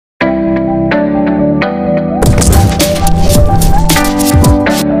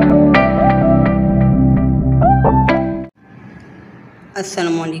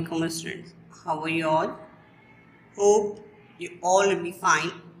Assalamu alaikum students. How are you all? Hope you all will be fine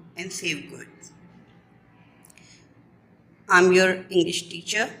and safe good. I'm your English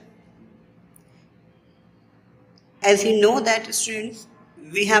teacher. As you know that students,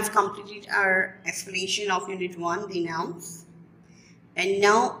 we have completed our explanation of Unit 1, the nouns. And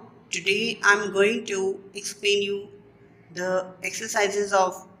now today I'm going to explain you the exercises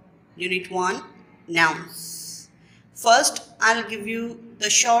of Unit 1, nouns. First, I'll give you the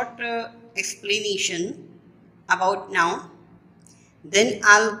short explanation about noun. Then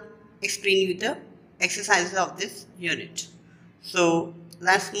I'll explain you the exercises of this unit. So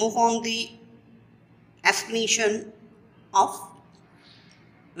let's move on the explanation of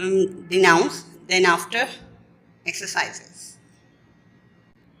the nouns, then after exercises.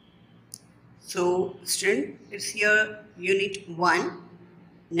 So student, it's here Unit 1,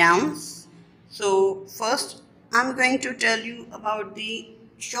 nouns. So first I'm going to tell you about the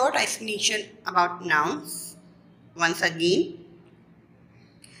short explanation about nouns once again.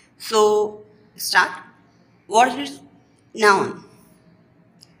 So start. What is noun?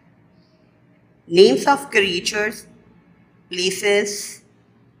 Names of creatures, places,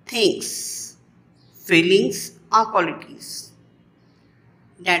 things, feelings or qualities.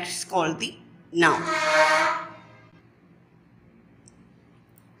 That is called the noun.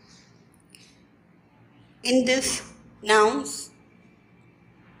 In this nouns,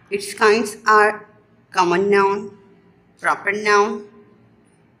 its kinds are common noun, proper noun,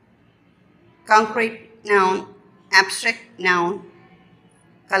 concrete noun, abstract noun,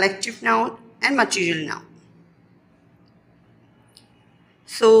 collective noun and material noun.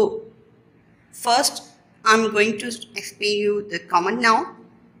 So first I'm going to explain you the common noun.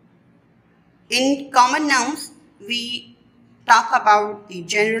 In common nouns we talk about the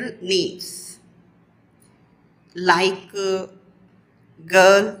general names like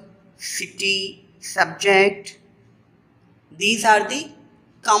girl, city, subject. These are the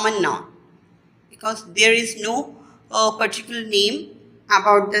common noun because there is no particular name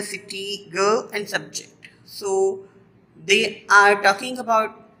about the city, girl and subject. So they are talking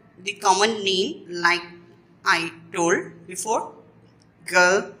about the common name like I told before,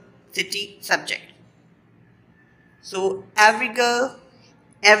 girl, city, subject. So every girl,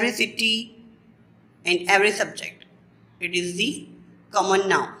 every city and every subject, it is the common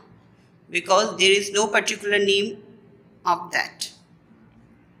noun because there is no particular name of that.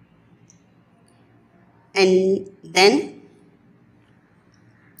 And then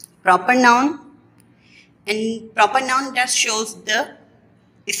proper noun, and proper noun that shows the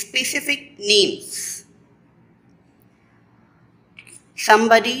specific names.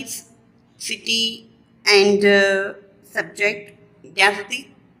 Somebody's, city and subject, that's the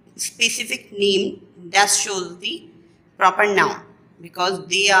specific name that shows the proper noun because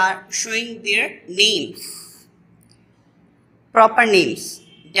they are showing their names. Proper names,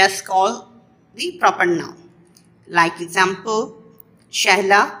 that's called the proper noun. Like example,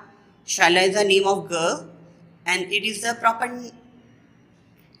 Shahla. Shahla is the name of girl and it is the proper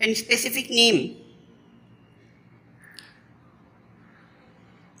and specific name.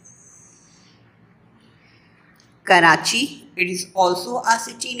 Karachi, it is also a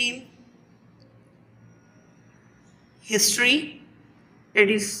city name. History, it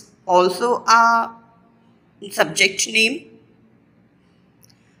is also a subject name.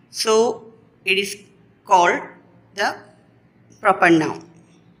 So it is called the proper noun.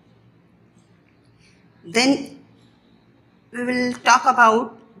 Then we will talk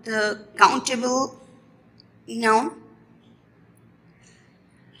about the countable noun.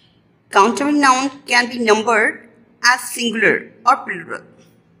 Countable noun can be numbered as singular or plural.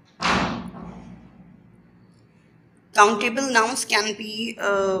 Countable nouns can be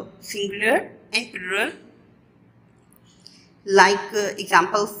singular and plural. Like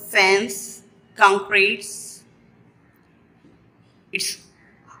example, fence, concretes. It's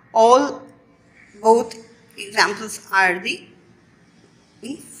all, both examples are the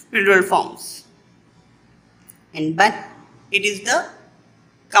plural forms. But it is the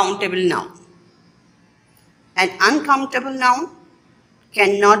countable noun. An uncountable noun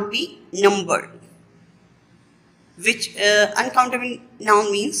cannot be numbered. Which uncountable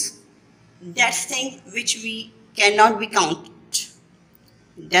noun means that thing which we cannot be counted.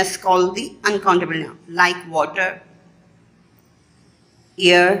 That's called the uncountable noun, like water,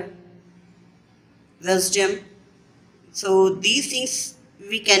 air, wisdom. So these things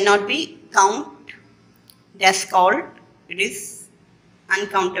we cannot be count. That's called, it is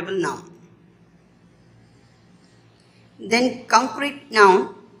uncountable noun. Then concrete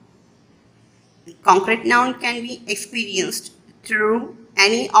noun. Concrete noun can be experienced through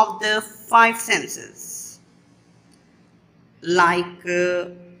any of the five senses, like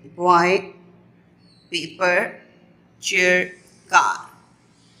boy, paper, chair, car.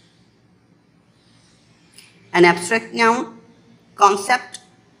 An abstract noun, concept,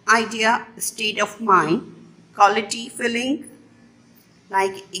 idea, state of mind, quality, feeling,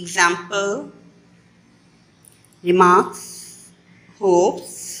 like example, remarks,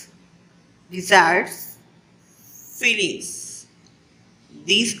 hopes, desires, feelings.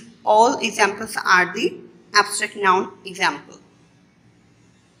 These all examples are the abstract noun example.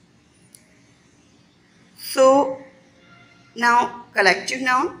 So now collective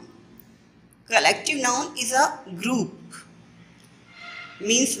noun. Collective noun is a group.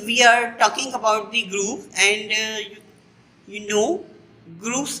 Means we are talking about the group, and you know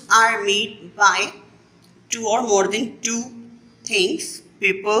groups are made by two or more than two things,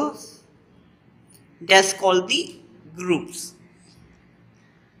 people. That's called the groups.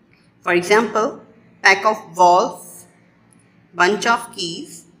 For example, pack of wolves, bunch of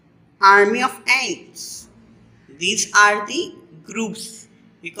keys, army of ants. These are the groups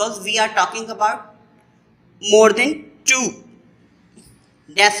because we are talking about more than two.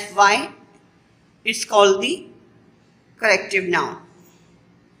 That's why it's called the collective noun.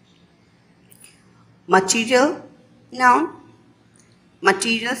 Material noun.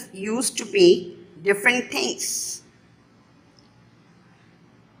 Materials used to make different things.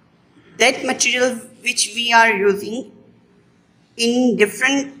 That material which we are using in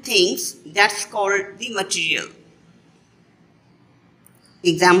different things, that's called the material.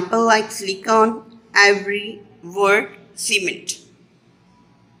 Example like silicon, ivory, wood, cement.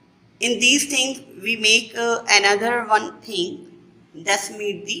 In these things, we make another one thing that's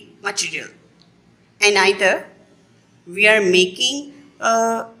made the material. And either we are making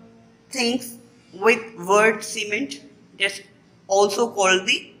things with wood, cement, that's also called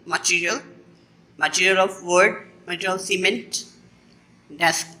the material. Material of wood, material of cement.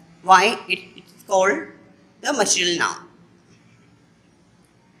 That's why it's called the material noun.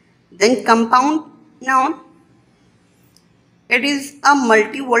 Then compound noun. It is a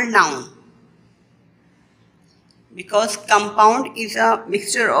multi-word noun because compound is a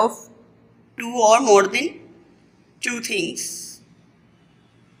mixture of two or more than two things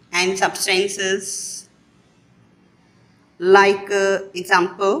and substances, like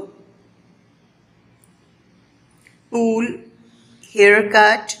example, pool,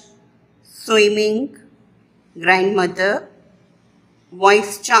 haircut, swimming, grandmother,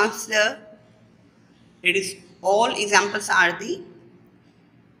 vice chancellor. It is all examples are the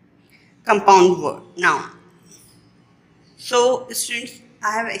compound word noun. So students,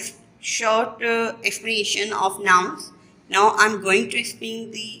 I have a short explanation of nouns. Now I am going to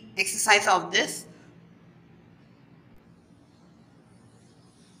explain the exercise of this.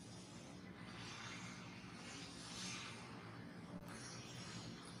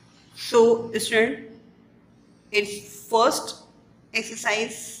 So student, its first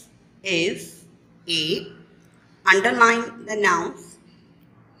exercise is A. Underline the nouns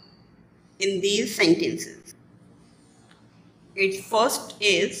in these sentences. Its first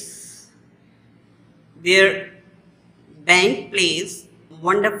is their band plays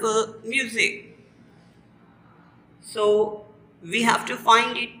wonderful music. So we have to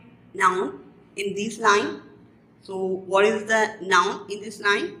find it noun in this line. So what is the noun in this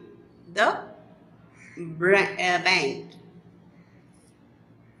line? The band.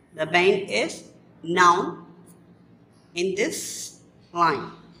 The band is noun in this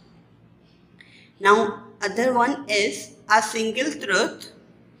line. Now other one is a single truth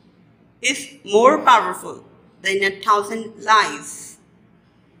is more powerful than 1,000 lies.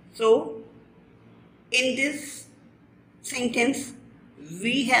 So in this sentence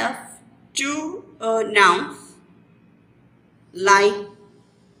we have two nouns like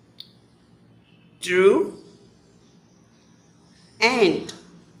true and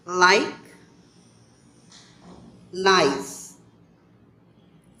like lies.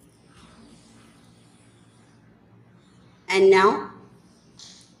 And now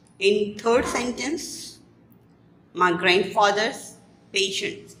in third sentence, my grandfather's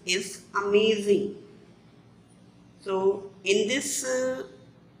patience is amazing. So in this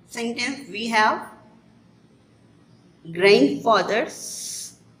sentence we have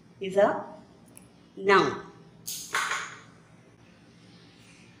grandfather's is a noun.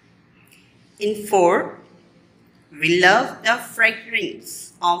 In 4, we love the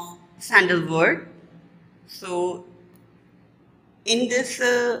fragrance of sandalwood. So in this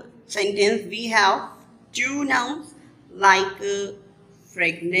sentence we have two nouns like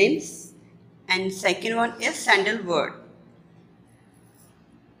fragrance, and second one is sandalwood.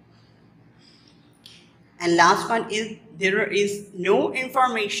 And last one is there is no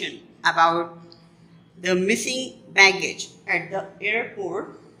information about the missing baggage at the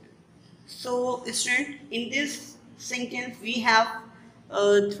airport. So student, in this sentence we have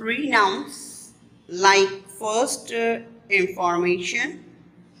three nouns, like first information,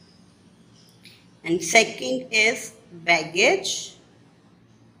 and second is baggage,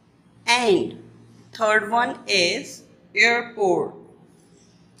 and third one is airport.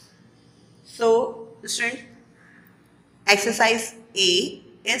 So student, exercise A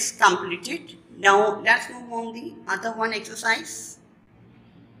is completed. Now let's move on the other one exercise.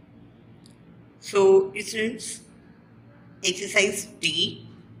 So students, exercise D.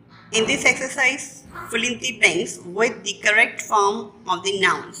 In this exercise, fill in the blanks with the correct form of the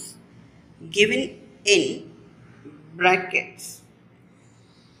nouns given in brackets.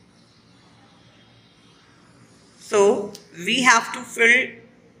 So we have to fill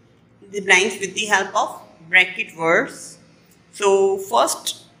the blanks with the help of bracket words. So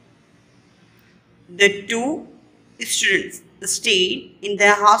first, the two students stayed in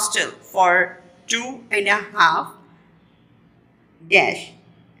the hostel for 2.5 dash,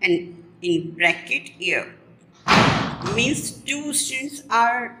 and in bracket year means two students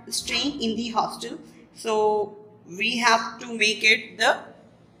are staying in the hostel. So we have to make it the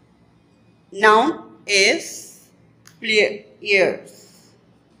noun is years.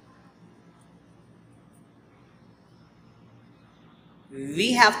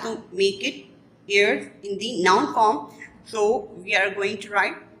 We have to make it years in the noun form. So we are going to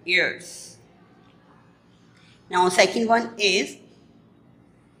write years. Now second one is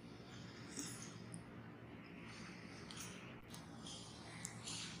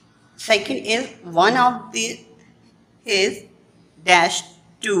one of his dash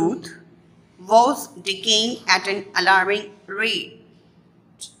tooth was decaying at an alarming rate.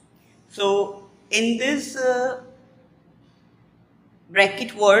 So in this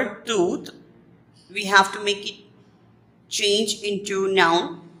bracket word tooth, we have to make it change into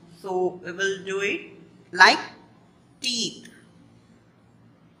noun. So we will do it like teeth.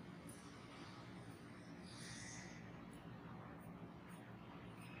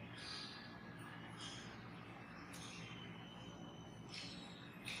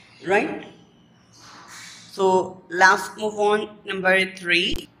 Right? So let's move on. Number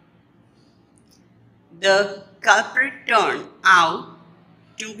 3. The culprit turned out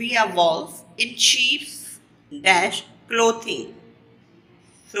to be a wolf in sheep's dash clothing.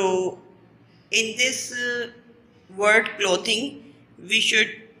 So in this word clothing, we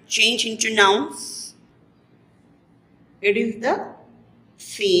should change into nouns. It is the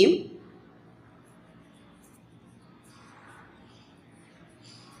same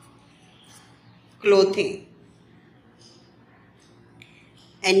clothing.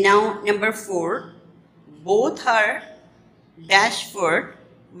 And now number 4, both her dash foot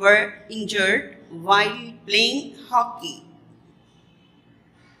were injured while playing hockey.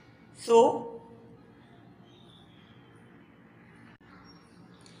 So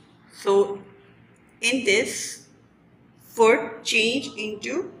in this, foot change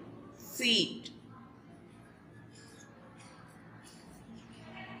into feet.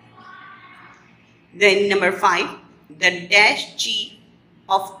 Then number 5, the dash chief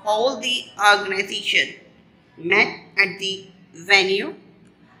of all the organization met at the venue.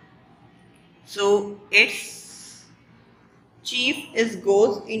 So its chief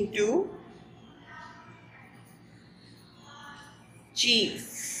goes into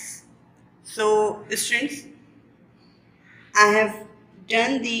chiefs. So students, I have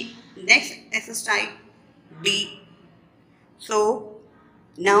done the next exercise B. So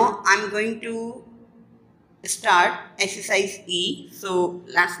now I'm going to start exercise E. So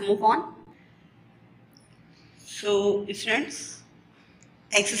let's move on. So students,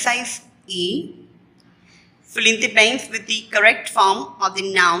 exercise E. Fill in the blanks with the correct form of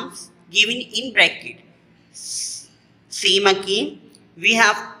the nouns given in bracket. Same again, we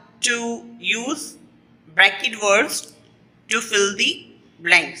have to use bracket words to fill the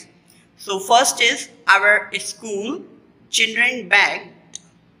blanks. So first is our school children bagged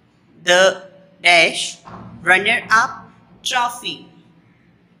the dash runner-up trophy.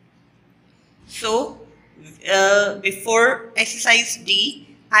 So before exercise D,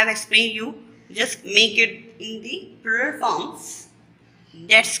 I have explained you, just make it in the plural forms.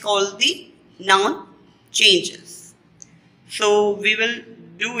 That's called the noun changes. So we will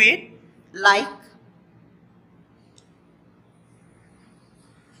do it like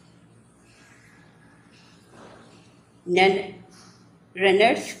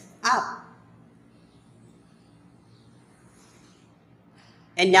runners up.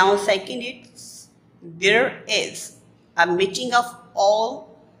 And now second is there is a meeting of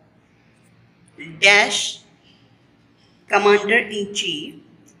all dash commander-in-chief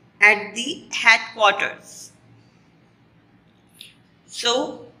at the headquarters.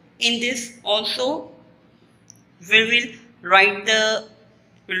 So in this also we will write the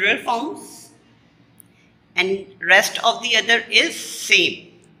plural forms and rest of the other is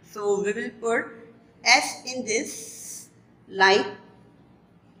same. So we will put S in this like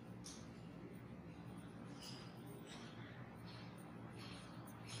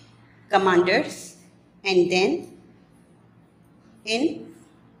commanders and then in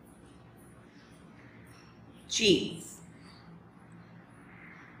chief.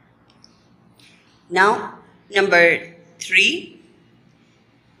 Now number 3,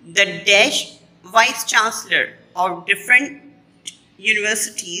 the dash vice chancellor of different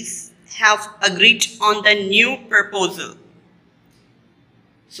universities have agreed on the new proposal.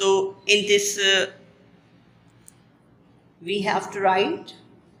 So in this we have to write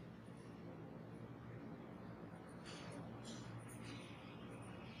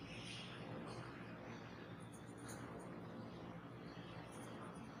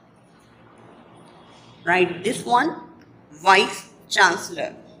this one, vice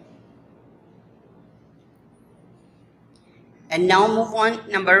chancellor. And now move on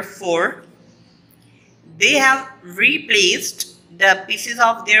number 4. They have replaced the pieces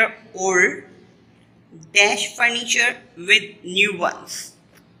of their old dash furniture with new ones.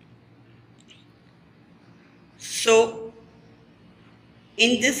 So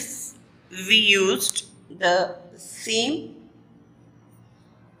in this we used the same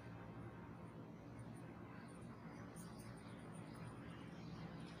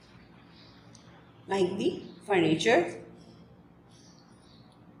like the furniture.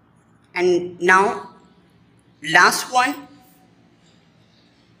 And now last one,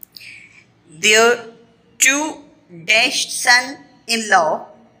 their 2 dash son-in-law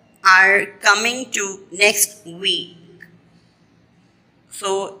are coming to next week.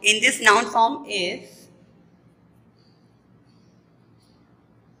 So in this noun form is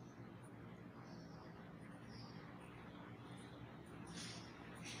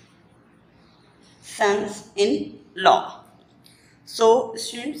sons-in-law. So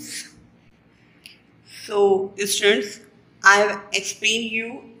students, I have explained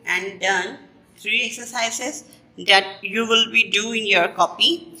you and done 3 exercises that you will be doing in your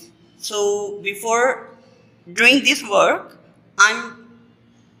copy. So before doing this work, I'm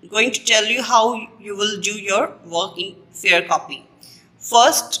going to tell you how you will do your work in fair copy.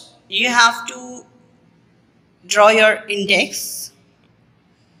 First, you have to draw your index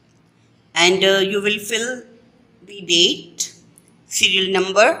and you will fill the date, serial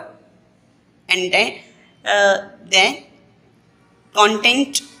number, and then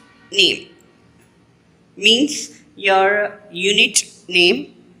content name means your unit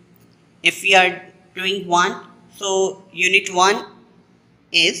name. If we are doing 1, so unit 1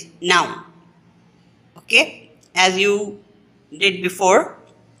 is noun, okay, as you did before.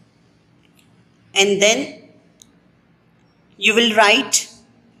 And then you will write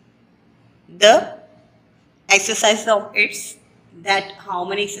the exercise of its, that how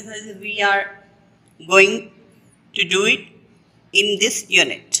many exercises we are going to do it in this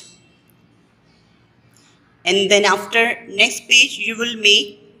unit. And then after next page you will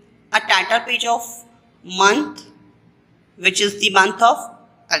make a title page of month, which is the month of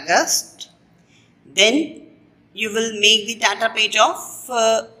August. Then you will make the title page of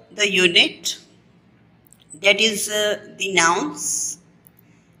the unit, that is the nouns.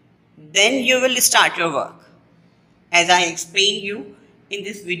 Then you will start your work as I explained you in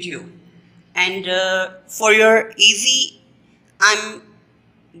this video. And for your easy, I'm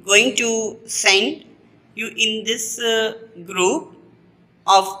going to send you in this group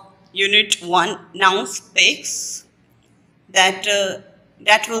of unit 1 noun specs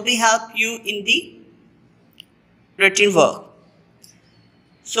that will be help you in the written work.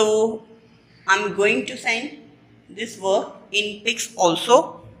 So I'm going to send this work in pics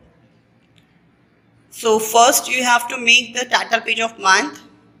also. So first you have to make the title page of month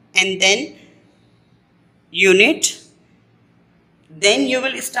and then unit. Then you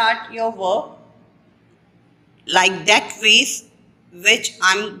will start your work like that ways which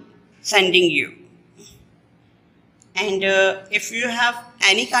I'm sending you. And if you have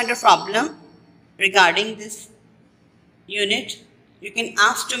any kind of problem regarding this unit, you can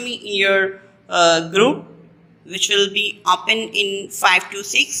ask to me in your group, which will be open in 5 to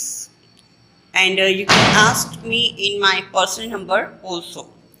 6. And you can ask me in my personal number also.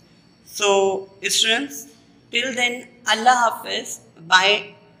 So students, till then, Allah Hafiz,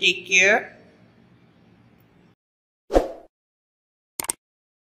 bye, take care.